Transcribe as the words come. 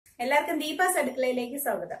എല്ലാവർക്കും ദീപാസ് അടുക്കളയിലേക്ക്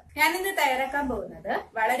സ്വാഗതം. ഞാനിന്ന് തയ്യാറാക്കാൻ പോകുന്നത്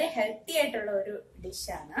വളരെ ഹെൽത്തി ആയിട്ടുള്ള ഒരു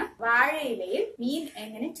ഡിഷാണ്. വാഴയിലയിൽ മീൻ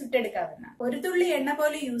എങ്ങനെ ചുട്ടെടുക്കാവുന്ന. ഒരു തുള്ളി എണ്ണ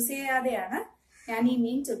പോലും യൂസ് ചെയ്യാതെയാണ് ഞാൻ ഈ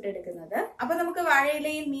മീൻ ചുട്ടെടുക്കുന്നത്. അപ്പൊ നമുക്ക്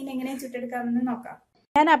വാഴയിലയിൽ മീൻ എങ്ങനെ ചുട്ടെടുക്കാമെന്ന് നോക്കാം.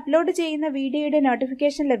 ഞാൻ അപ്ലോഡ് ചെയ്യുന്ന വീഡിയോയുടെ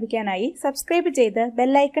നോട്ടിഫിക്കേഷൻ ലഭിക്കാനായി സബ്സ്ക്രൈബ് ചെയ്ത്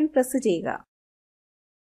ബെൽ ഐക്കൺ പ്രസ് ചെയ്യുക.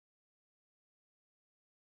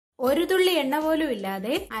 ഒരു തുള്ളി എണ്ണ പോലും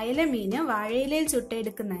ഇല്ലാതെ അയല മീന് വാഴയിലയിൽ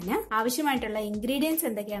ചുട്ടെടുക്കുന്നതിന് ആവശ്യമായിട്ടുള്ള ഇൻഗ്രീഡിയൻസ്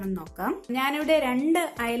എന്തൊക്കെയാണെന്ന് നോക്കാം. ഞാനിവിടെ 2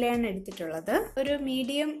 അയലയാണ് എടുത്തിട്ടുള്ളത്. ഒരു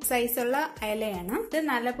മീഡിയം സൈസുള്ള അയലയാണ്. ഇത്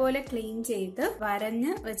നല്ലപോലെ ക്ലീൻ ചെയ്ത്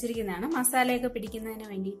വരഞ്ഞ് വെച്ചിരിക്കുന്നതാണ്. മസാലയൊക്കെ പിടിക്കുന്നതിന്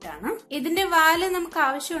വേണ്ടിയിട്ടാണ്. ഇതിന്റെ വാല് നമുക്ക്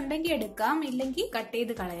ആവശ്യം ഉണ്ടെങ്കിൽ എടുക്കാം, ഇല്ലെങ്കിൽ കട്ട്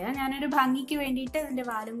ചെയ്ത് കളയാം. ഞാനൊരു ഭംഗിക്ക് വേണ്ടിയിട്ട് ഇതിന്റെ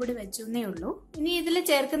വാലും കൂടി വെച്ചേ ഉള്ളൂ. ഇനി ഇതിൽ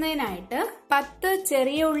ചേർക്കുന്നതിനായിട്ട് 10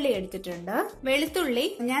 ചെറിയ ഉള്ളി എടുത്തിട്ടുണ്ട്. വെളുത്തുള്ളി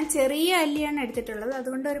ഞാൻ ചെറിയ അല്ലിയാണ് എടുത്തിട്ടുള്ളത്,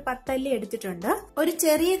 അതുകൊണ്ട് ഒരു 10 അല്ലി എടുത്തിട്ടുണ്ട്. ഒരു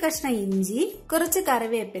ചെറിയ കഷ്ണം ഇഞ്ചി, കുറച്ച്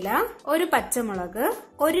കറിവേപ്പില, ഒരു പച്ചമുളക്,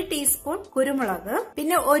 1 ടീസ്പൂൺ കുരുമുളക്,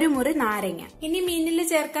 പിന്നെ 1 മുറി നാരങ്ങ. ഇനി മീനിൽ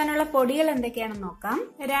ചേർക്കാനുള്ള പൊടികൾ എന്തൊക്കെയാണെന്ന് നോക്കാം.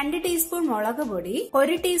 2 ടീസ്പൂൺ മുളക് പൊടി,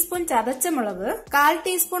 1 ടീസ്പൂൺ ചതച്ച മുളക്, 1/4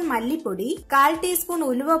 ടീസ്പൂൺ മല്ലിപ്പൊടി, 1/4 ടീസ്പൂൺ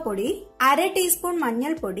ഉലുവപ്പൊടി, 1/2 ടീസ്പൂൺ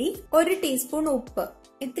മഞ്ഞൾപ്പൊടി, 1 ടീസ്പൂൺ ഉപ്പ്.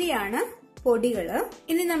 ഇത്രയാണ് പൊടികള്.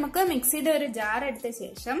 ഇനി നമുക്ക് മിക്സിയുടെ ഒരു ജാർ എടുത്ത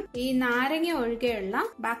ശേഷം ഈ നാരങ്ങ ഒഴികെയുള്ള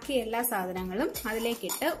ബാക്കി എല്ലാ സാധനങ്ങളും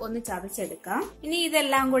അതിലേക്കിട്ട് ഒന്ന് ചതച്ചെടുക്കാം. ഇനി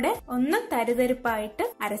ഇതെല്ലാം കൂടെ ഒന്ന് തരിതരിപ്പായിട്ട്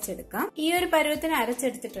അരച്ചെടുക്കാം. ഈ ഒരു പരുവത്തിന്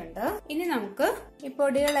അരച്ചെടുത്തിട്ടുണ്ട്. ഇനി നമുക്ക് ഈ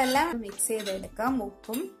പൊടികളെല്ലാം മിക്സ് ചെയ്തെടുക്കാം.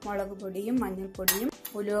 ഉപ്പും മുളക് പൊടിയും മഞ്ഞൾപ്പൊടിയും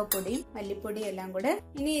ഉലുവപ്പൊടിയും മല്ലിപ്പൊടിയും എല്ലാം കൂടെ.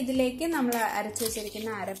 ഇനി ഇതിലേക്ക് നമ്മൾ അരച്ചു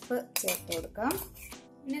വെച്ചിരിക്കുന്ന അരപ്പ് ചേർത്ത് കൊടുക്കാം.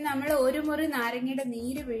 ഇനി നമ്മൾ 1 മുറി നാരങ്ങയുടെ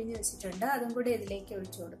നീര് പിഴിഞ്ഞു വെച്ചിട്ടുണ്ട്, അതും കൂടി ഇതിലേക്ക്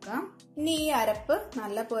ഒഴിച്ചു കൊടുക്കാം. ഇനി ഈ അരപ്പ്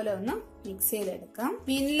നല്ലപോലെ ഒന്ന് മിക്സ് ചെയ്തെടുക്കാം.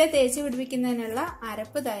 മീനിലെ തേച്ച് പിടിപ്പിക്കുന്നതിനുള്ള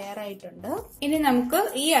അരപ്പ് തയ്യാറായിട്ടുണ്ട്. ഇനി നമുക്ക്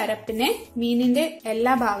ഈ അരപ്പിനെ മീനിന്റെ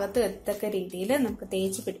എല്ലാ ഭാഗത്തും എത്തക്ക രീതിയിൽ നമുക്ക്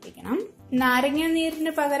തേച്ച് പിടിപ്പിക്കണം. നാരങ്ങ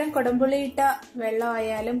നീരിന് പകരം കുടംപുളിയിട്ട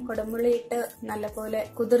വെള്ളമായാലും കുടംപുളിയിട്ട് നല്ലപോലെ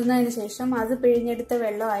കുതിർന്നതിന് ശേഷം അത് പിഴിഞ്ഞെടുത്ത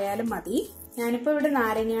വെള്ളമായാലും മതി. ഞാനിപ്പോ ഇവിടെ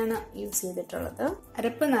നാരങ്ങയാണ് യൂസ് ചെയ്തിട്ടുള്ളത്.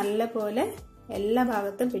 അരപ്പ് നല്ലപോലെ എല്ലാ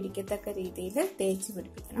ഭാഗത്തും പിടിക്കത്തക്ക രീതിയിൽ തേച്ച്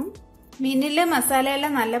പിടിപ്പിക്കണം. മീനിലെ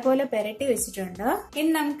മസാലയെല്ലാം നല്ലപോലെ പെരട്ടി വെച്ചിട്ടുണ്ട്.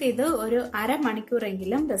 ഇനി നമുക്ക് ഇത് ഒരു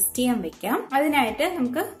അരമണിക്കൂറെങ്കിലും റെസ്റ്റ് ചെയ്യാൻ വെക്കാം. അതിനായിട്ട്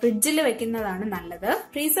നമുക്ക് ഫ്രിഡ്ജിൽ വെക്കുന്നതാണ് നല്ലത്.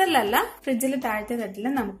 ഫ്രീസറിലല്ല, ഫ്രിഡ്ജിൽ താഴത്തെ തട്ടിൽ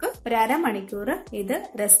നമുക്ക് ഒരു അരമണിക്കൂർ ഇത്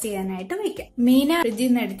റെസ്റ്റ് ചെയ്യാനായിട്ട് വെക്കാം. മീന് ഫ്രിഡ്ജിൽ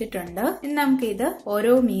നിന്ന് എടുത്തിട്ടുണ്ട്. ഇനി നമുക്ക് ഇത്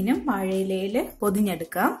ഓരോ മീനും വാഴയിലയിൽ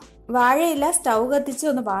പൊതിഞ്ഞെടുക്കാം. വാഴയില സ്റ്റൗ കത്തിച്ച്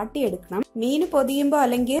ഒന്ന് വാട്ടിയെടുക്കണം. മീൻ പൊതിയുമ്പോ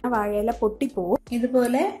അല്ലെങ്കിൽ വാഴയില പൊട്ടിപ്പോവും.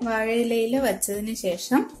 ഇതുപോലെ വാഴയിലയിൽ വെച്ചതിന്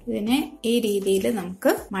ശേഷം ഇതിനെ ഈ രീതിയിൽ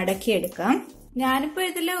നമുക്ക് മടക്കിയെടുക്കാം. ഞാനിപ്പോ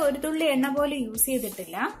ഇതില് 1 തുള്ളി എണ്ണ പോലും യൂസ്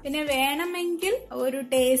ചെയ്തിട്ടില്ല. പിന്നെ വേണമെങ്കിൽ ഒരു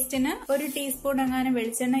ടേസ്റ്റിന് 1 ടീസ്പൂൺ എങ്ങാനും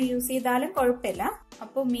വെളിച്ചെണ്ണ യൂസ് ചെയ്താലും കുഴപ്പമില്ല.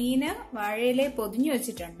 അപ്പൊ മീന് വാഴയിലയിൽ പൊതിഞ്ഞു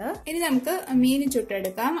വെച്ചിട്ടുണ്ട്. ഇനി നമുക്ക് മീൻ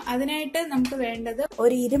ചുട്ടെടുക്കാം. അതിനായിട്ട് നമുക്ക് വേണ്ടത്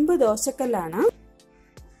ഒരു ഇരുമ്പ് ദോശക്കല്ലാണ്.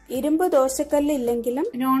 ഇരുമ്പ് ദോശക്കല്ല് ഇല്ലെങ്കിലും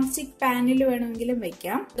നോൺ സ്റ്റിക് പാനിൽ വേണമെങ്കിലും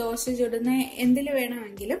വെക്കാം. ദോശ ചുടുന്ന എന്തിൽ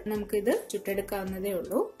വേണമെങ്കിലും നമുക്കിത് ചുട്ടെടുക്കാവുന്നതേ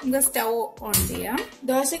ഉള്ളൂ. നമുക്ക് സ്റ്റൗ ഓൺ ചെയ്യാം.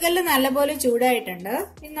 ദോശക്കല്ല് നല്ലപോലെ ചൂടായിട്ടുണ്ട്.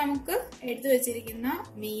 ഇനി നമുക്ക് എടുത്തു വെച്ചിരിക്കുന്ന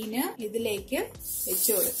മീന് ഇതിലേക്ക്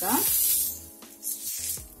വെച്ചു കൊടുക്കാം.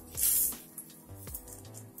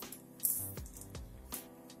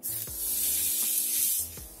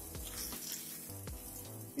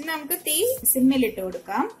 നമുക്ക് തീ സിമ്മിലിട്ട്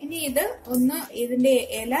കൊടുക്കാം. ഇനി ഇത് ഇതിന്റെ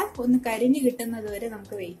ഇല ഒന്ന് കരിഞ്ഞു കിട്ടുന്നത് വരെ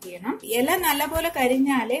നമുക്ക് വെയിറ്റ് ചെയ്യണം. ഇല നല്ലപോലെ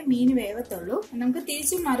കരിഞ്ഞാലേ മീൻ വേവത്തുള്ളൂ. നമുക്ക്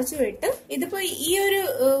തിരിച്ചും മറിച്ചും ഇട്ട് ഇതിപ്പോ ഈ ഒരു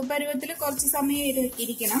പരുവത്തിൽ കുറച്ച് സമയം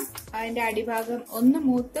ഇരിക്കണം. അതിന്റെ അടിഭാഗം ഒന്ന്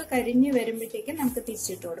മൂത്ത് കരിഞ്ഞു വരുമ്പോഴത്തേക്കും നമുക്ക്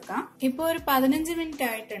തിരിച്ചിട്ട് കൊടുക്കാം. ഇപ്പൊ ഒരു 15 മിനിറ്റ്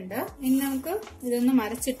ആയിട്ടുണ്ട്. ഇനി നമുക്ക് ഇതൊന്ന്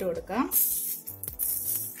മറിച്ചിട്ട് കൊടുക്കാം.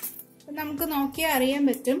 നമുക്ക് നോക്കിയാൽ അറിയാൻ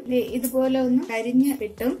പറ്റും, ഇതുപോലെ ഒന്ന് കരിഞ്ഞ്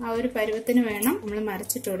കിട്ടും. ആ ഒരു പരുവത്തിന് വേണം നമ്മൾ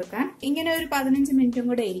മറിച്ചിട്ട് കൊടുക്കാൻ. ഇങ്ങനെ ഒരു 15 മിനിറ്റും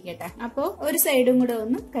കൂടെ ഇരിക്കട്ടെ. അപ്പോ ഒരു സൈഡും കൂടെ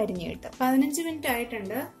ഒന്ന് കരിഞ്ഞു കിട്ടും. 15 മിനിറ്റ്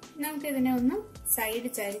ആയിട്ടുണ്ട്. നമുക്ക് ഇതിനെ ഒന്ന് സൈഡ്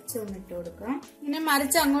ചരിച്ച് ഒന്നിട്ട് കൊടുക്കാം. ഇങ്ങനെ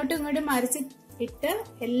മറിച്ച് അങ്ങോട്ടും ഇങ്ങോട്ടും മറിച്ചിട്ട്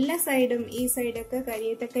എല്ലാ സൈഡും ഈ സൈഡൊക്കെ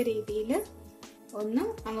കരിയത്തക്ക രീതിയിൽ ഒന്ന്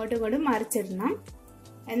അങ്ങോട്ടും ഇങ്ങോട്ടും മറിച്ചിടണം.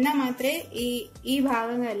 എന്നാൽ മാത്രമേ ഈ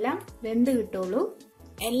ഭാഗങ്ങളെല്ലാം വെന്ത് കിട്ടുള്ളൂ.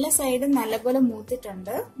 എല്ലാ സൈഡും നല്ലപോലെ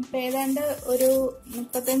മൂത്തിട്ടുണ്ട്. ഇപ്പൊ ഏതാണ്ട് ഒരു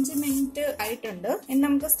 35 മിനിറ്റ് ആയിട്ടുണ്ട്. ഇനി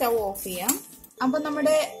നമുക്ക് സ്റ്റൗ ഓഫ് ചെയ്യാം. അപ്പൊ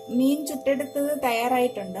നമ്മുടെ മീൻ ചുട്ടെടുത്തത്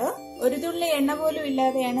തയ്യാറായിട്ടുണ്ട്. 1 തുള്ളി എണ്ണ പോലും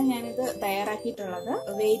ഇല്ലാതെയാണ് ഞാനിത് തയ്യാറാക്കിയിട്ടുള്ളത്.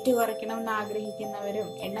 വെയിറ്റ് കുറയ്ക്കണമെന്ന് ആഗ്രഹിക്കുന്നവരും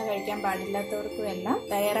എണ്ണ കഴിക്കാൻ പാടില്ലാത്തവർക്കും എല്ലാം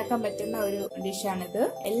തയ്യാറാക്കാൻ പറ്റുന്ന ഒരു ഡിഷാണിത്.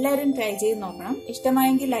 എല്ലാവരും ട്രൈ ചെയ്ത് നോക്കണം.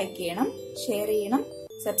 ഇഷ്ടമായെങ്കിൽ ലൈക്ക് ചെയ്യണം, ഷെയർ ചെയ്യണം,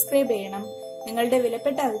 സബ്സ്ക്രൈബ് ചെയ്യണം. നിങ്ങളുടെ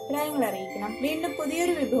വിലപ്പെട്ട അഭിപ്രായങ്ങൾ അറിയിക്കണം. വീണ്ടും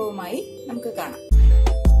പുതിയൊരു വിഭവമായി നമുക്ക് കാണാം.